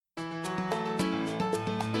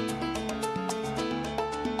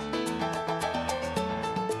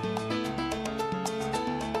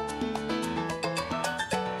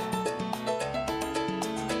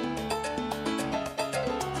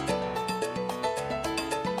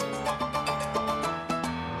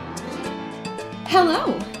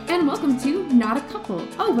Hello, and welcome to Not a Couple,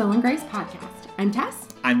 a Will and Grace podcast. I'm Tess.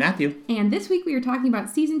 I'm Matthew. And this week we are talking about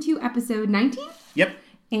Season 2, Episode 19. Yep.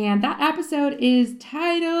 And that episode is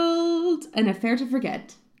titled An Affair to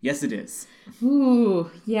Forget. Yes, it is.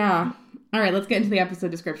 Ooh, yeah. All right, let's get into the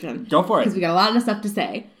episode description. Go for it. Because we got a lot of stuff to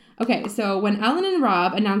say. Okay, so when Ellen and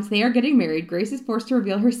Rob announce they are getting married, Grace is forced to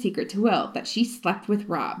reveal her secret to Will, that she slept with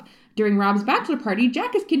Rob. During Rob's bachelor party,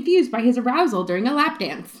 Jack is confused by his arousal during a lap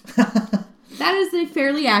dance. That is a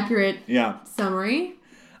fairly accurate summary.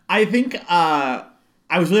 I think I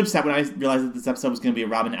was really upset when I realized that this episode was going to be a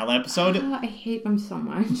Rob and Ella episode. I hate them so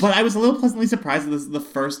much. But I was a little pleasantly surprised that this is the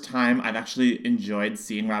first time I've actually enjoyed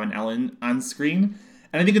seeing Rob and Ellen on screen.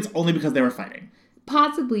 And I think it's only because they were fighting.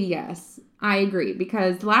 Possibly, yes. I agree.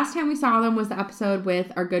 Because the last time we saw them was the episode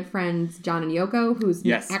with our good friends John and Yoko, whose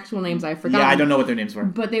actual names I forgot. Yeah, I don't know what their names were.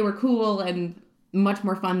 But they were cool and much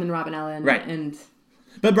more fun than Rob and Ellen. Right.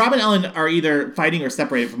 But Rob and Ellen are either fighting or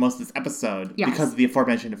separated for most of this episode because of the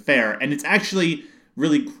aforementioned affair. And it's actually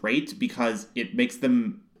really great because it makes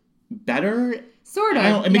them better. Sort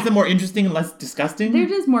of. It makes them more interesting and less disgusting. They're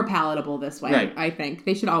just more palatable this way, I think.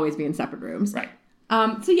 They should always be in separate rooms. Right.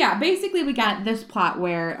 So yeah, basically we got this plot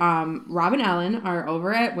where Rob and Ellen are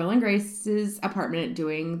over at Will and Grace's apartment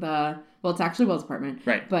doing it's actually Will's apartment.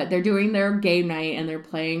 Right. But they're doing their game night and they're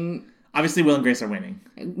playing... Obviously, Will and Grace are winning.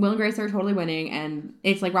 Will and Grace are totally winning, and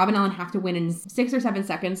it's like Rob and Ellen have to win in 6 or 7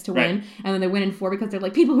 seconds to win, and then they win in 4 because they're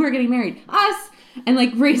like, people who are getting married, us! And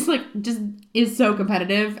like Grace just is so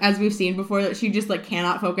competitive, as we've seen before, that she just like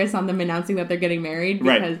cannot focus on them announcing that they're getting married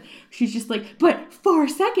because she's just like, but 4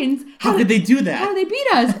 seconds? How did they do that? How did they beat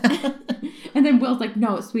us? And then Will's like,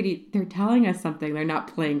 no, sweetie, they're telling us something. They're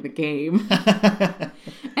not playing the game.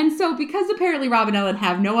 And so because apparently Rob and Ellen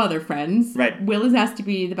have no other friends, Will is asked to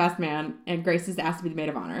be the best man and Grace is asked to be the maid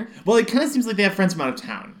of honor. Well, it kind of seems like they have friends from out of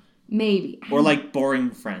town. Maybe. Or like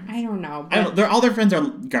boring friends. I don't know. All their friends are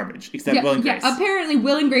garbage, except Will and Grace. Yeah, apparently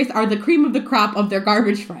Will and Grace are the cream of the crop of their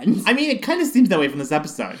garbage friends. I mean, it kind of seems that way from this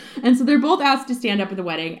episode. And so they're both asked to stand up at the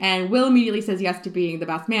wedding, and Will immediately says yes to being the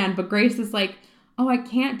best man, but Grace is like, oh, I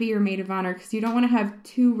can't be your maid of honor because you don't want to have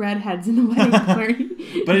 2 redheads in the wedding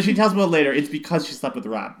party. But as she tells Will later, it's because she slept with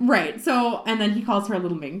Rob. Right. So, and then he calls her a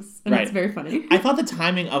little minx, and it's very funny. I thought the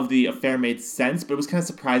timing of the affair made sense, but it was kind of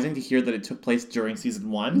surprising to hear that it took place during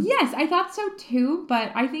season 1. Yes, I thought so too,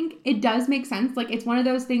 but I think it does make sense. Like, it's one of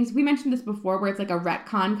those things, we mentioned this before, where it's like a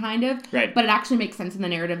retcon kind of, but it actually makes sense in the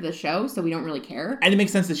narrative of the show, so we don't really care. And it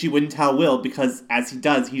makes sense that she wouldn't tell Will, because as he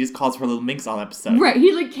does, he just calls her a little minx all episode. Right,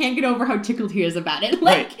 he like can't get over how tickled he is about it.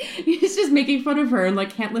 Like, he's just making fun of her and like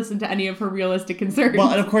can't listen to any of her realistic concerns.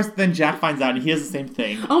 Well, and of course then Jack finds out and he does the same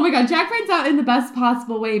thing. Oh my god, Jack finds out in the best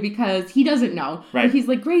possible way because he doesn't know. Right. But he's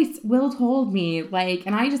like, Grace, Will told me, like,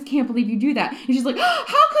 and I just can't believe you do that. And she's like, oh,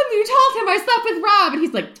 how come you told him I slept with Rob? And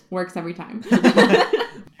he's like, works every time.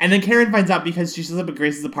 And then Karen finds out because she shows up at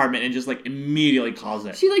Grace's apartment and just like immediately calls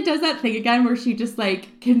it. She like does that thing again where she just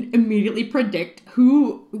like can immediately predict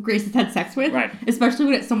who Grace has had sex with. Right. Especially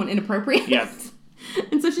when it's someone inappropriate. Yes.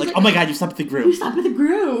 And so she's like, oh my god, you slept with the Gru. You slept with the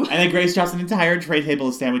Gru. And then Grace drops an entire tray table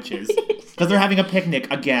of sandwiches. Because they're having a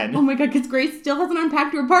picnic again. Oh my god, because Grace still hasn't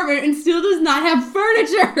unpacked her apartment and still does not have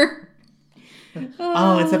furniture.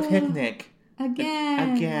 Oh, it's a picnic.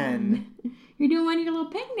 Again. You're doing one of your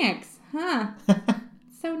little picnics, huh?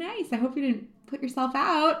 So nice. I hope you didn't put yourself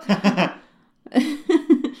out.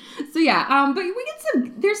 So yeah, but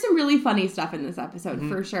there's some really funny stuff in this episode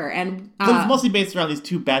for sure, and so it's mostly based around these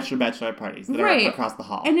 2 bachelor parties that are across the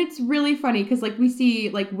hall, and it's really funny because like we see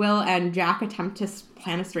like Will and Jack attempt to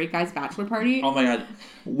plan a straight guy's bachelor party. Oh my god,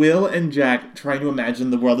 Will and Jack trying to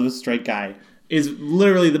imagine the world of a straight guy is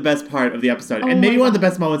literally the best part of the episode, and maybe one of the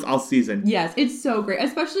best moments all season. Yes, it's so great,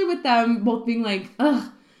 especially with them both being like, ugh.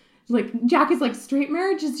 Like, Jack is like, straight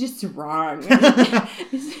marriage is just wrong.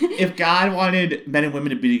 If God wanted men and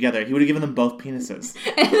women to be together, he would have given them both penises.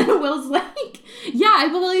 And then Will's like, yeah, I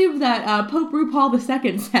believe that Pope RuPaul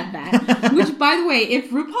II said that. Which, by the way,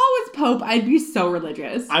 if RuPaul was Pope, I'd be so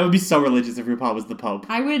religious. I would be so religious if RuPaul was the Pope.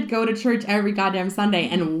 I would go to church every goddamn Sunday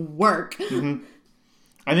and work. Mm-hmm.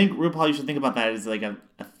 I think RuPaul, you should think about that as like a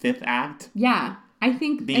 5th act. Yeah, I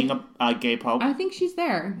think... Being a gay Pope. I think she's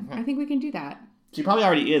there. Mm-hmm. I think we can do that. She probably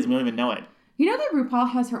already is. We don't even know it. You know that RuPaul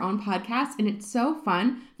has her own podcast, and it's so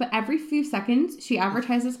fun, but every few seconds, she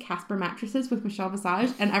advertises Casper mattresses with Michelle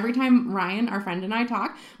Visage, and every time Ryan, our friend, and I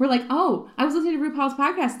talk, we're like, oh, I was listening to RuPaul's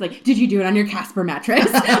podcast. Like, did you do it on your Casper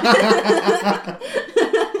mattress?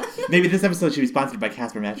 Maybe this episode should be sponsored by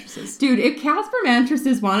Casper Mattresses. Dude, if Casper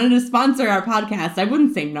Mattresses wanted to sponsor our podcast, I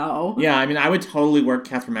wouldn't say no. Yeah, I mean, I would totally work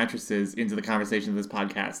Casper Mattresses into the conversation of this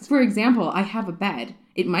podcast. For example, I have a bed.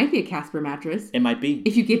 It might be a Casper mattress. It might be.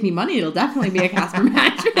 If you give me money, it'll definitely be a Casper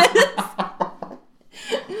mattress.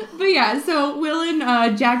 But yeah, so Will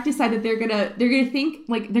and Jack decide that they're gonna think,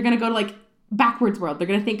 like, they're gonna go to, like, backwards world. They're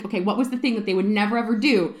gonna think, okay, what was the thing that they would never ever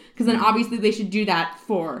do? Because then obviously they should do that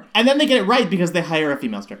for... And then they get it right because they hire a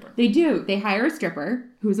female stripper. They do. They hire a stripper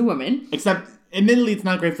who's a woman. Except, admittedly, it's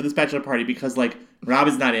not great for this bachelor party because, like, Rob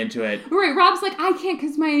is not into it. Right, Rob's like, I can't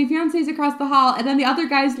because my fiance's across the hall. And then the other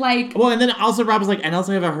guy's like... Well, and then also Rob is like, and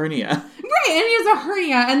also I have a hernia. Right, and he has a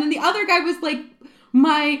hernia. And then the other guy was like,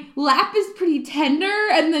 my lap is pretty tender.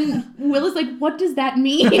 And then Will is like, what does that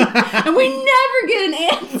mean? And we never get an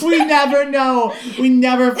answer. We never know. We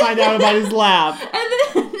never find out about his lap.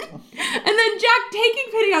 And then Jack taking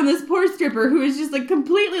pity on this poor stripper who is just like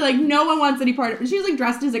completely like no one wants any part of it. She's like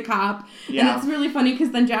dressed as a cop. Yeah. And it's really funny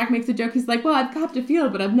because then Jack makes a joke. He's like, well, I've copped a feel,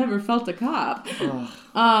 but I've never felt a cop.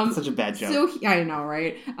 Such a bad joke. So I know,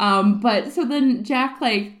 right? But so then Jack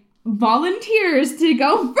like volunteers to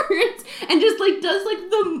go first and just like does like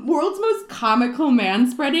the world's most comical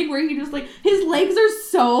manspreading where he just like his legs are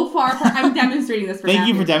so far apart. I'm demonstrating this for Thank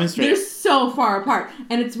you for demonstrating. They're so far apart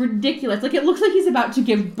and it's ridiculous. Like it looks like he's about to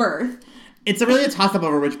give birth. It's really a toss-up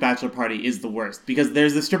over which bachelor party is the worst because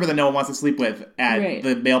there's the stripper that no one wants to sleep with at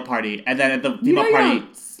the male party and then at the female party. You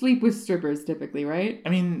don't sleep with strippers typically, right? I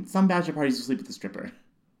mean, some bachelor parties you sleep with the stripper.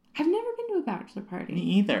 I've never been to a bachelor party. Me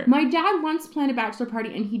either. My dad once planned a bachelor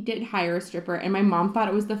party and he did hire a stripper and my mom thought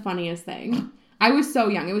it was the funniest thing. I was so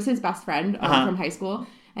young. It was his best friend from high school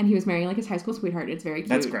and he was marrying like his high school sweetheart. It's very cute.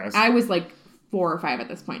 That's gross. I was like 4 or 5 at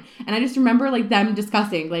this point. And I just remember like them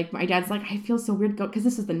discussing, like my dad's like, I feel so weird because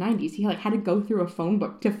this was the 90s. He like had to go through a phone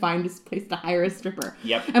book to find this place to hire a stripper.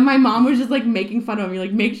 Yep. And my mom was just like making fun of him. You're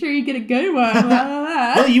like, make sure you get a good one. Blah, blah,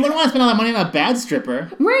 blah. Well, you wouldn't want to spend all that money on a bad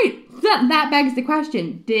stripper. Right. That begs the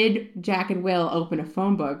question, did Jack and Will open a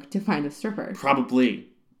phone book to find a stripper? Probably.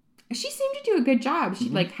 She seemed to do a good job. She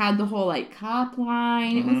like had the whole like cop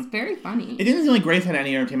line. It was very funny. It didn't seem like Grace had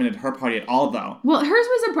any entertainment at her party at all, though. Well, hers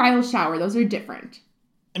was a bridal shower. Those are different.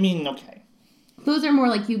 I mean, okay. Those are more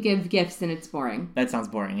like you give gifts and it's boring. That sounds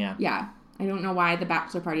boring, yeah. Yeah. I don't know why the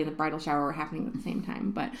bachelor party and the bridal shower were happening at the same time,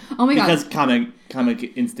 but oh my god. Because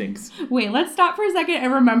comic instincts. Wait, let's stop for a second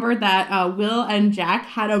and remember that Will and Jack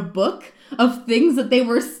had a book of things that they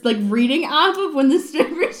were like reading off of when the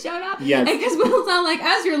strippers showed up. Yes. And because Will's not like,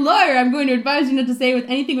 as your lawyer, I'm going to advise you not to say with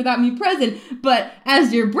anything without me present, but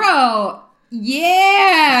as your bro,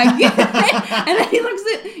 yeah. And then he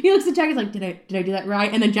looks at Jack. He's like, did I do that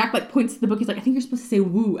right? And then Jack like points to the book. He's like, I think you're supposed to say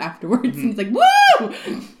woo afterwards. And he's like, woo.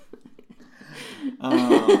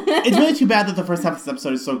 It's really too bad that the first half of this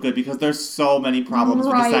episode is so good because there's so many problems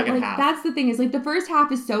with the second half. That's the thing is like the first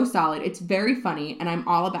half is so solid. It's very funny and I'm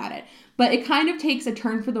all about it. But it kind of takes a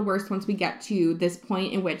turn for the worst once we get to this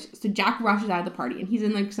point in which so Jack rushes out of the party and he's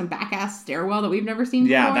in like some back ass stairwell that we've never seen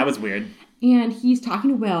before. Yeah, that was weird. And he's talking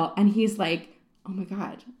to Will and he's like, oh my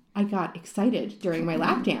god, I got excited during my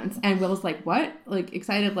lap dance. And Will's like, what? Like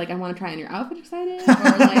excited? Like I want to try on your outfit excited?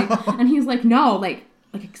 Or like, and he's like, no, like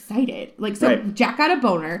excited. Like, so right. Jack got a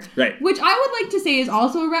boner. Right. Which I would like to say is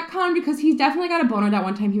also a retcon because he's definitely got a boner that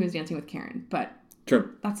one time he was dancing with Karen. But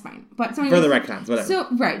true. That's fine. But so anyways, for the retcons, whatever. So,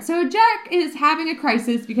 right. So Jack is having a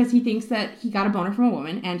crisis because he thinks that he got a boner from a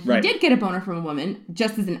woman. And he did get a boner from a woman,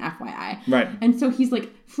 just as an FYI. Right. And so he's like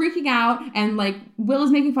freaking out and like Will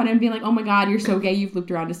is making fun of him being like, oh my god, you're so gay, you've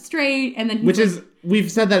looped around to straight. And then he's Which is...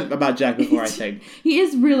 We've said that about Jack before, I think. He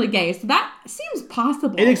is really gay. So that seems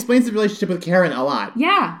possible. It explains the relationship with Karen a lot.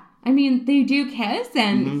 Yeah. I mean, they do kiss,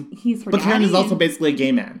 and he's her But Karen is also and... basically a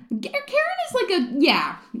gay man. Karen is like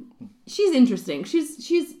a she's interesting. She's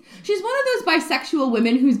one of those bisexual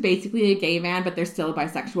women who's basically a gay man, but they're still a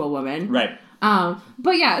bisexual woman. Right.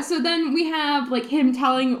 But yeah, so then we have like him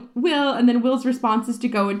telling Will, and then Will's response is to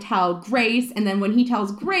go and tell Grace, and then when he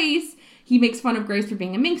tells Grace, he makes fun of Grace for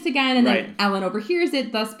being a minx again, and then Ellen overhears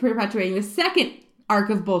it, thus perpetuating the second arc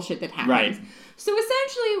of bullshit that happens. Right. So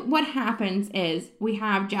essentially what happens is we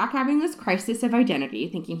have Jack having this crisis of identity,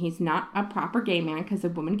 thinking he's not a proper gay man because a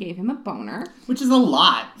woman gave him a boner. Which is a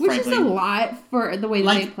lot, Which is a lot for the way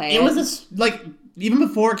that they play it. It was even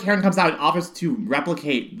before Karen comes out and offers to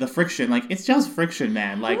replicate the friction, like, it's just friction,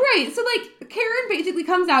 man. Like, right, so, like, Karen basically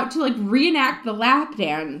comes out to, like, reenact the lap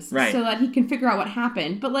dance so that he can figure out what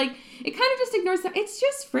happened. But, like, it kind of just ignores that. It's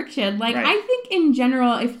just friction. Like, I think in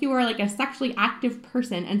general, if you are, like, a sexually active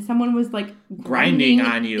person and someone was, like, grinding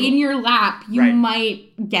on you in your lap, you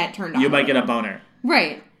might get turned on. You might get a boner.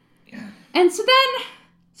 Right. Yeah. And so then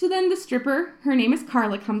So then the stripper, her name is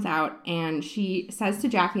Carla, comes out and she says to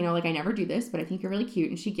Jack, you know, like, I never do this, but I think you're really cute.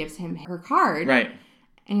 And she gives him her card. Right.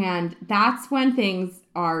 And that's when things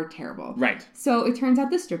are terrible. Right. So it turns out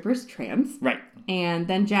the stripper's trans. Right. And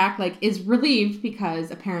then Jack, like, is relieved because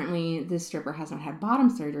apparently this stripper has not had bottom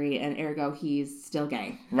surgery and ergo he's still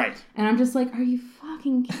gay. Right. And I'm just like, are you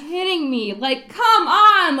fucking kidding me? Like, come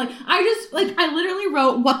on! Like, I literally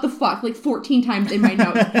wrote, what the fuck, like 14 times in my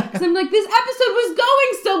notes. Because I'm like, this episode was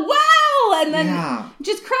going so well! And then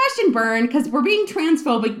just crashed and burned because we're being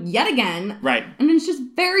transphobic yet again. Right. And it's just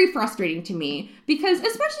very frustrating to me.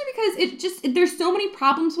 Especially because there's so many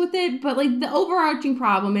problems with it, but, like, the overarching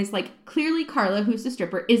problem is, like, clearly Carla, who's the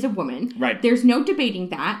stripper, is a woman. Right. There's no debating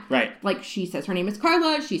that. Right. Like, she says her name is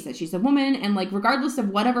Carla, she says she's a woman, and, like, regardless of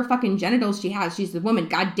whatever fucking genitals she has, she's a woman.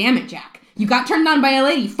 God damn it, Jack. You got turned on by a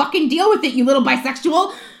lady. Fucking deal with it, you little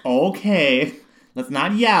bisexual. Okay. Let's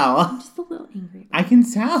not yell. I'm just a little angry. I can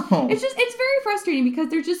tell. It's very frustrating because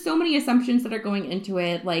there's just so many assumptions that are going into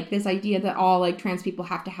it. Like, this idea that all, like, trans people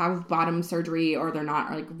have to have bottom surgery or they're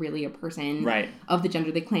not, like, really a person of the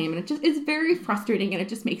gender they claim. And it's very frustrating and it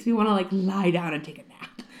just makes me want to, like, lie down and take a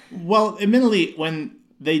nap. Well, admittedly, when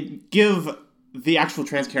they give the actual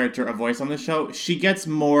trans character a voice on the show, she gets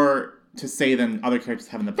more to say than other characters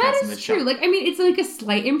have in the past in this show. That is true. Like, I mean, it's like a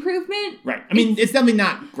slight improvement. Right. I mean, it's definitely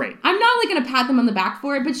not great. I'm not, like, going to pat them on the back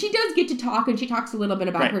for it, but she does get to talk, and she talks a little bit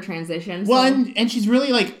about her transition. Well, and she's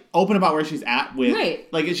really, like, open about where she's at with...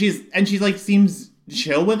 Right. Like, she's, like, seems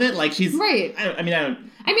chill with it. Like, she's... Right. I mean,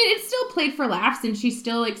 it's still played for laughs, and she's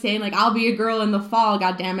still, like, saying, like, I'll be a girl in the fall,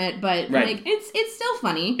 goddammit, but, like, it's still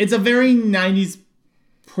funny. It's a very 90s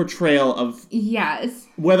portrayal of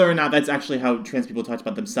whether or not that's actually how trans people talked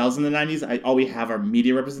about themselves in the 90s. All we have are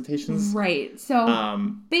media representations. Right. So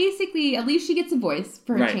basically, at least she gets a voice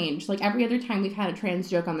for a change. Like, every other time we've had a trans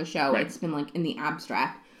joke on the show, it's been, like, in the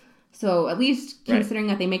abstract. So at least considering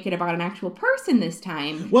that they make it about an actual person this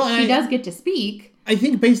time, she does get to speak. I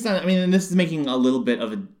think based on, and this is making a little bit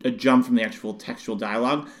of a jump from the actual textual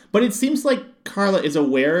dialogue, but it seems like Carla is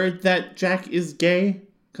aware that Jack is gay.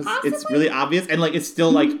 Because it's really obvious. And, like, it's still,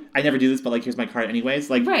 like, I never do this, but, like, here's my card anyways.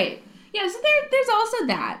 Like, right. Yeah, so there's also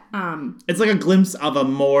that. It's like a glimpse of a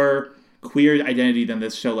more queer identity than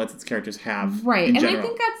this show lets its characters have. Right. In and general. I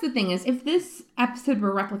think that's the thing is, if this episode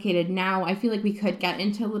were replicated now, I feel like we could get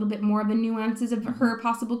into a little bit more of the nuances of her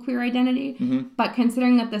possible queer identity. Mm-hmm. But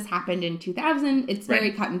considering that this happened in 2000, it's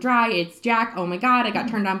very cut and dry. It's Jack, oh my god, I got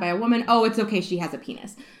turned on by a woman. Oh, it's okay, she has a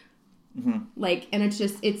penis. Mm-hmm. Like, and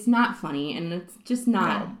it's not funny, and it's just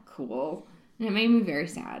not cool. And it made me very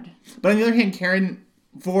sad. But on the other hand, Karen,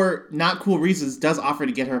 for not cool reasons, does offer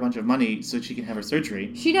to get her a bunch of money so she can have her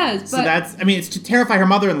surgery. She does, so that's, it's to terrify her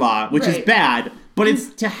mother-in-law, which is bad, but it's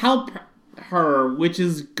to help her, which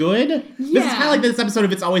is good. Yeah. This is kind of like this episode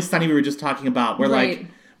of It's Always Sunny we were just talking about, where, like,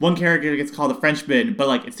 one character gets called a Frenchman, but,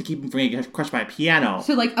 like, it's to keep him from getting crushed by a piano.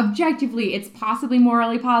 So, like, objectively, it's possibly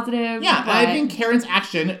morally positive. Yeah, I think Karen's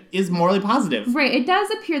action is morally positive. Right. It does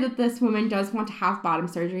appear that this woman does want to have bottom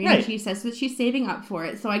surgery, and she says that she's saving up for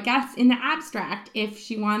it. So I guess, in the abstract, if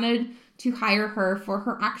she wanted to hire her for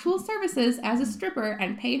her actual services as a stripper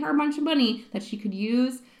and pay her a bunch of money that she could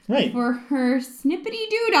use... Right. For her snippety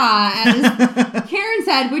doodah, as Karen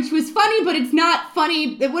said, which was funny, but it's not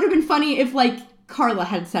funny. It would have been funny if, like, Carla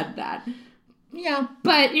had said that. Yeah.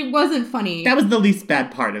 But it wasn't funny. That was the least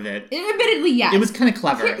bad part of it. Admittedly, yes. It was kind of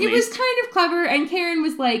clever, at least. It was kind of clever, and Karen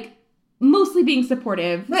was, like, mostly being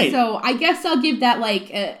supportive. Right. So I guess I'll give that,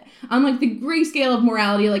 like, on, like, the gray scale of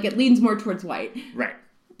morality, like, it leans more towards white. Right.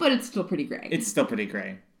 But it's still pretty gray. It's still pretty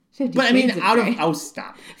gray. 50 but, Shades oh,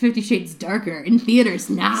 stop. 50 Shades Darker in theaters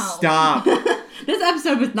now. Stop. This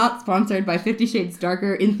episode was not sponsored by 50 Shades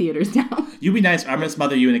Darker in theaters now. You be nice, or I'm going to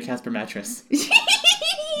smother you in a Casper mattress.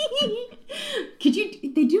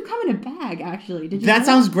 They do come in a bag, actually. Did you That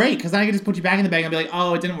sounds great, because then I can just put you back in the bag and be like,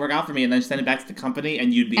 oh, it didn't work out for me, and then send it back to the company,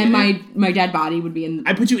 and you'd be in it. And my dead body would be in...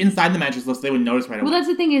 I put you inside the mattress so they wouldn't notice right away. Well, that's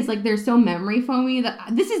the thing is, like, they're so memory foamy that...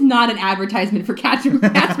 This is not an advertisement for Casper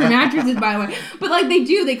mattresses, by the way. But, like,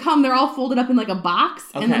 they come, they're all folded up in, like, a box,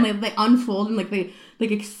 and then they unfold, and, like, they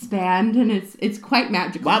expand, and it's quite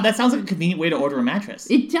magical. Wow, that sounds like a convenient way to order a mattress.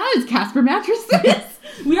 It does, Casper mattresses.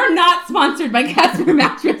 We are not sponsored by Casper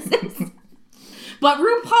mattresses. But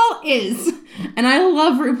RuPaul is. And I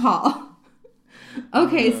love RuPaul.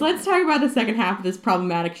 Okay, so let's talk about the second half of this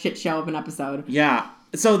problematic shit show of an episode. Yeah.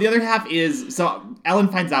 So the other half is... So Ellen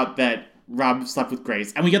finds out that Rob slept with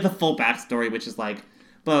Grace. And we get the full backstory, which is like...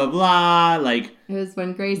 blah, blah, blah. Like, it was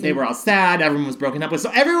when Grace... They were all sad. Everyone was broken up with.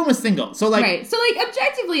 So everyone was single. So, like... Right. So, like,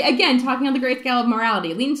 objectively, again, talking on the great scale of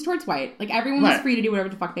morality, leans towards white. Like, everyone was free to do whatever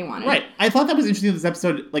the fuck they wanted. Right. I thought that was interesting in this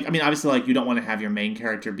episode. Like, I mean, obviously, like, you don't want to have your main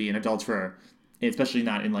character be an adulterer, especially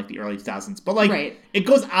not in, like, the early 2000s. But, like, it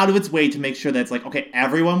goes out of its way to make sure that it's like, okay,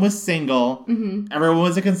 everyone was single. Mm-hmm. Everyone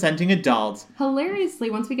was a consenting adult. Hilariously,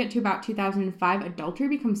 once we get to about 2005, adultery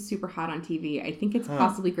becomes super hot on TV. I think it's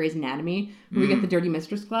possibly Grey's Anatomy, where we get the Dirty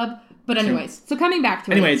Mistress Club. But anyways, so coming back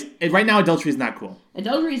to it. Right now, adultery is not cool.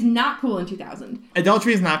 Adultery is not cool in 2000.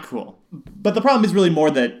 Adultery is not cool. But the problem is really more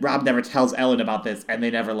that Rob never tells Ellen about this, and they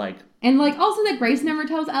never, like... And, like, also that Grace never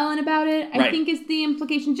tells Ellen about it, I think is the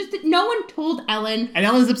implication. Just that no one told Ellen. And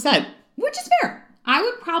Ellen's upset. Which is fair. I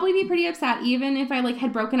would probably be pretty upset, even if I, like,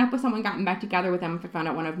 had broken up with someone, gotten back together with them, if I found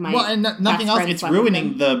out one of my nothing else, it's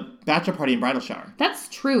ruining the bachelor party and bridal shower. That's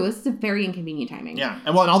true. This is a very inconvenient timing. Yeah.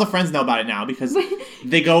 And all the friends know about it now, because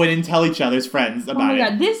they go in and tell each other's friends about it. Oh my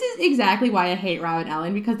god, this is exactly why I hate Rob and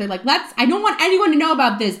Ellen, because they're like, I don't want anyone to know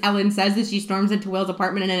about this, Ellen says as she storms into Will's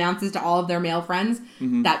apartment and announces to all of their male friends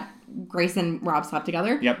that Grace and Rob slept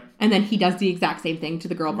together. Yep. And then he does the exact same thing to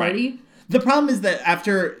the girl party. Right. The problem is that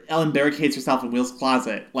after Ellen barricades herself in Will's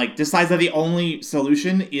closet, like, decides that the only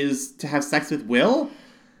solution is to have sex with Will.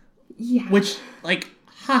 Yeah. Which, like,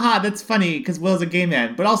 haha, that's funny, because Will's a gay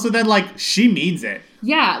man. But also then, like, she means it.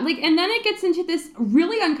 Yeah, like, and then it gets into this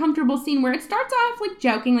really uncomfortable scene where it starts off, like,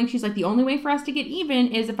 joking. Like, she's like, the only way for us to get even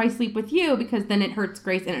is if I sleep with you, because then it hurts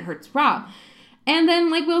Grace and it hurts Rob. And then,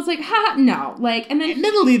 like, Will's like, haha, no. Like, and then...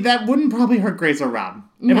 Admittedly, that wouldn't probably hurt Grace or Rob.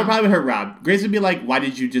 It would probably hurt Rob. Grace would be like, why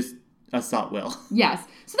did you just... assault Will. Yes.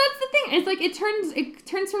 So that's the thing. It's like it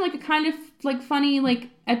turns from like a kind of like funny like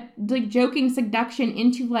joking seduction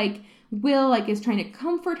into like Will like is trying to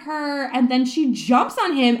comfort her, and then she jumps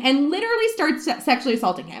on him and literally starts sexually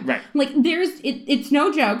assaulting him. Right. Like it's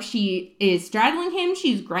no joke. She is straddling him.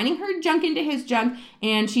 She's grinding her junk into his junk,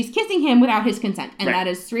 and she's kissing him without his consent. And that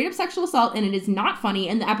is straight up sexual assault, and it is not funny.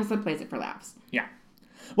 And the episode plays it for laughs. Yeah.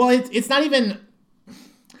 Well, it's not even.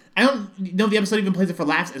 I don't know if the episode even plays it for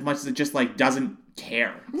laughs as much as it just, like, doesn't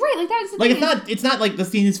care. Right, like, that's the thing. Like, it's not, like, the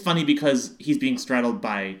scene is funny because he's being straddled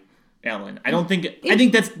by Ellen. I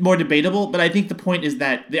think that's more debatable, but I think the point is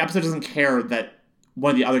that the episode doesn't care that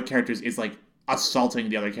one of the other characters is, like, assaulting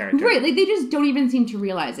the other character. Right, like, they just don't even seem to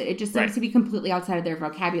realize it. It just seems to be completely outside of their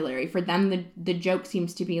vocabulary. For them, the joke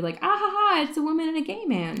seems to be like, ah ha ha, it's a woman and a gay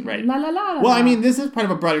man. Right. La la la la. Well, I mean, this is part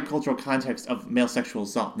of a broader cultural context of male sexual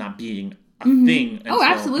assault not being a thing. Oh,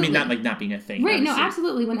 absolutely. I mean, not being a thing. Right, obviously. No,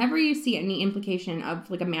 absolutely. Whenever you see any implication of,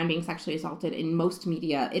 like, a man being sexually assaulted in most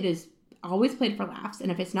media, it is always played for laughs.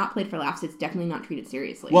 And if it's not played for laughs, it's definitely not treated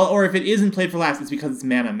seriously. Well, or if it isn't played for laughs, it's because it's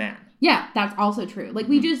man on man. Yeah, that's also true. Like,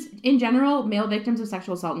 we just, in general, male victims of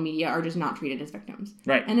sexual assault in media are just not treated as victims.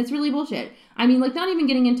 Right. And it's really bullshit. I mean, like, not even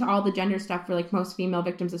getting into all the gender stuff for, like, most female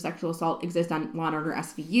victims of sexual assault exist on Law & Order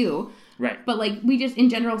SVU. Right. But, like, we just, in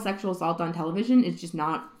general, sexual assault on television is just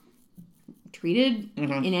not treated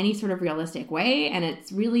in any sort of realistic way, and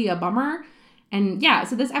it's really a bummer. And yeah,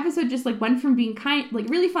 so this episode just like went from being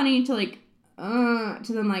really funny to like to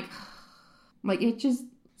then like it's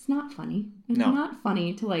not funny. It's not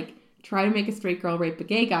funny to like try to make a straight girl rape a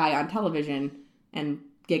gay guy on television and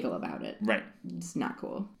giggle about it. Right. It's not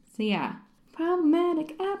cool. So yeah,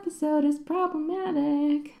 problematic episode is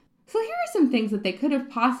problematic. So here are some things that they could have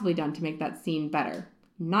possibly done to make that scene better.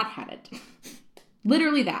 Not had it.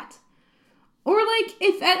 Literally that. Or, like,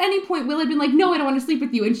 if at any point Will had been like, no, I don't want to sleep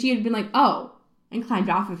with you, and she had been like, oh, and climbed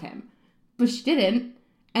off of him. But she didn't.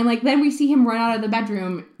 And, like, then we see him run out of the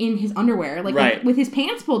bedroom in his underwear, like, with his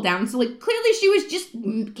pants pulled down. So, like, clearly she was just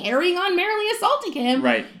carrying on merrily assaulting him.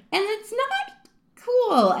 Right. And it's not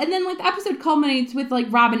cool. And then, like, the episode culminates with, like,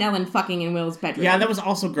 Rob and Ellen fucking in Will's bedroom. Yeah, that was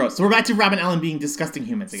also gross. So we're back to Rob and Ellen being disgusting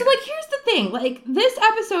humans again. So, like, here's the thing. Like, this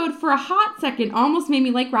episode, for a hot second, almost made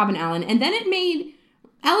me like Rob and Ellen. And then it made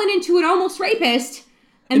Ellen into an almost rapist.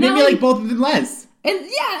 And made me like both of them less. And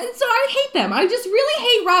yeah, so I hate them. I just really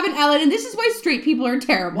hate Rob and Ellen, and this is why straight people are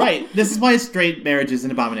terrible. Right. This is why straight marriage is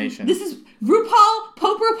an abomination. This is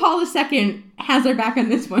Pope RuPaul II has our back on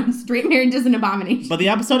this one. Straight marriage is an abomination. But the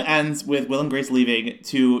episode ends with Will and Grace leaving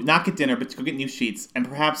to not get dinner, but to go get new sheets and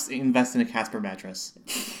perhaps invest in a Casper mattress.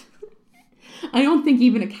 I don't think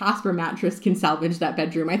even a Casper mattress can salvage that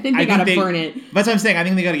bedroom. I think they gotta burn it. That's what I'm saying. I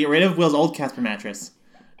think they gotta get rid of Will's old Casper mattress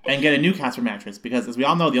and get a new Casper mattress, because as we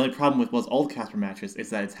all know, the only problem with Will's old Casper mattress is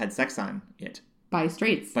that it's had sex on it. By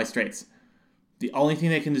straights. By straights. The only thing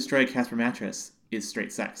that can destroy a Casper mattress is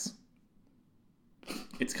straight sex.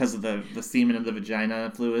 It's because of the semen and the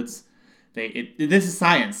vagina fluids. This is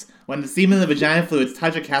science. When the semen and the vagina fluids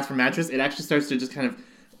touch a Casper mattress, it actually starts to just kind of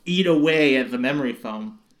eat away at the memory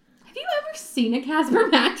foam. Have you ever seen a Casper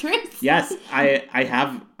mattress? Yes, I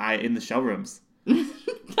have in the showrooms. I don't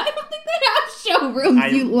think they have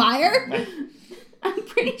showrooms, you liar. I'm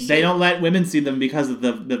pretty sure. They don't let women see them because of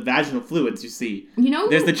the vaginal fluids, you see.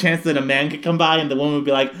 There's the chance that a man could come by and the woman would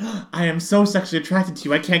be like, I am so sexually attracted to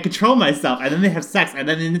you, I can't control myself. And then they have sex, and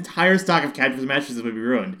then an entire stock of Casper mattresses would be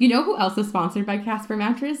ruined. You know who else is sponsored by Casper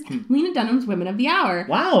Mattress? Lena Dunham's Women of the Hour.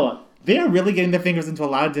 Wow. They are really getting their fingers into a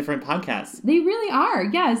lot of different podcasts. They really are,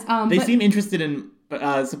 yes. They seem interested in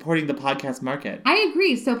supporting the podcast market. I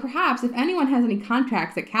agree. So perhaps if anyone has any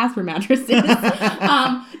contracts at Casper Mattresses, no,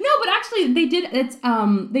 but actually they did.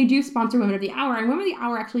 They do sponsor Women of the Hour, and Women of the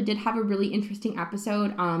Hour actually did have a really interesting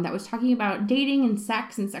episode that was talking about dating and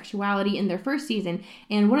sex and sexuality in their first season.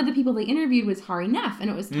 And one of the people they interviewed was Hari Neff, and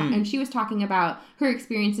it was and she was talking about her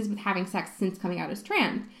experiences with having sex since coming out as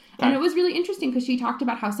trans. And it was really interesting because she talked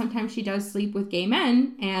about how sometimes she does sleep with gay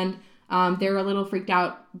men, and they're a little freaked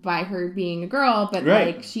out by her being a girl, but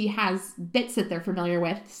like she has bits that they're familiar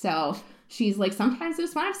with. So she's like, sometimes I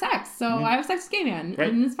just want to have sex. So I have sex with gay men,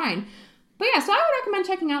 and it's fine. But yeah, so I would recommend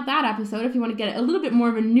checking out that episode if you want to get a little bit more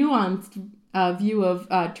of a nuanced view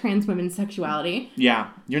of trans women's sexuality.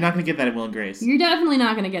 Yeah, you're not going to get that at Will and Grace. You're definitely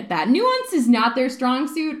not going to get that. Nuance is not their strong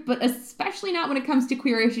suit, but especially not when it comes to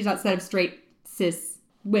queer issues outside of straight, cis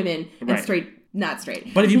women and straight, not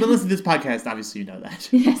straight. But if you've been listening to this podcast, obviously you know that.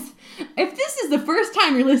 Yes. If this is the first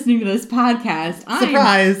time you're listening to this podcast,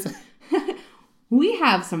 surprise! We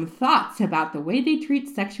have some thoughts about the way they treat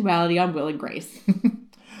sexuality on Will and Grace.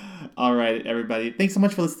 All right, everybody. Thanks so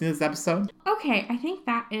much for listening to this episode. Okay, I think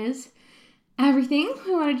that is everything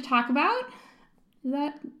we wanted to talk about. Is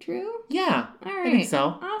that true? Yeah. All right. I think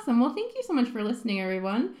so. Awesome. Well, thank you so much for listening,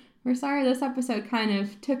 everyone. We're sorry this episode kind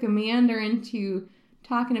of took a meander into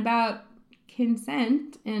talking about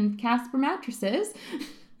consent and Casper mattresses.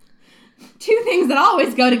 Two things that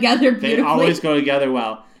always go together beautifully. They always go together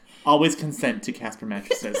well. Always consent to Casper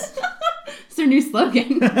mattresses. It's their new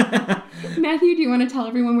slogan. Matthew, do you want to tell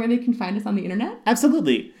everyone where they can find us on the internet?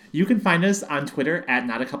 Absolutely. You can find us on Twitter at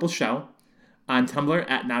NotACoupleShow, on Tumblr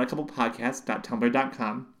at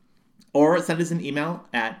notacouplepodcast.tumblr.com, or send us an email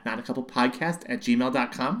at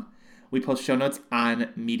notacouplepodcast@gmail.com. We post show notes on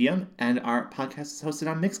Medium, and our podcast is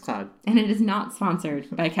hosted on Mixcloud. And it is not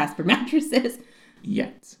sponsored by Casper Mattresses.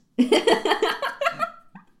 Yet. All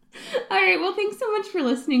right, well, thanks so much for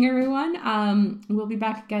listening, everyone. We'll be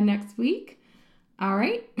back again next week. All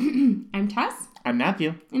right, I'm Tess. I'm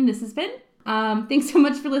Matthew. And this has been, thanks so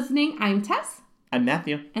much for listening. I'm Tess. I'm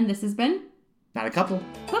Matthew. And this has been Not a Couple.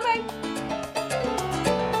 Bye-bye.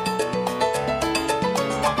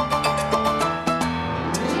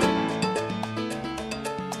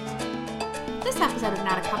 This episode of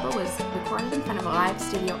Not a Couple was recorded in front of a live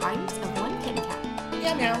studio audience of one kitten cat.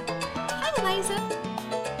 Meow meow. Hi, Eliza.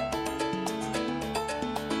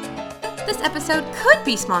 This episode could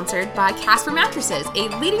be sponsored by Casper Mattresses, a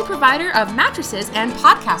leading provider of mattresses and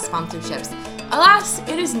podcast sponsorships. Alas,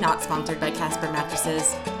 it is not sponsored by Casper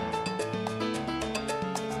Mattresses.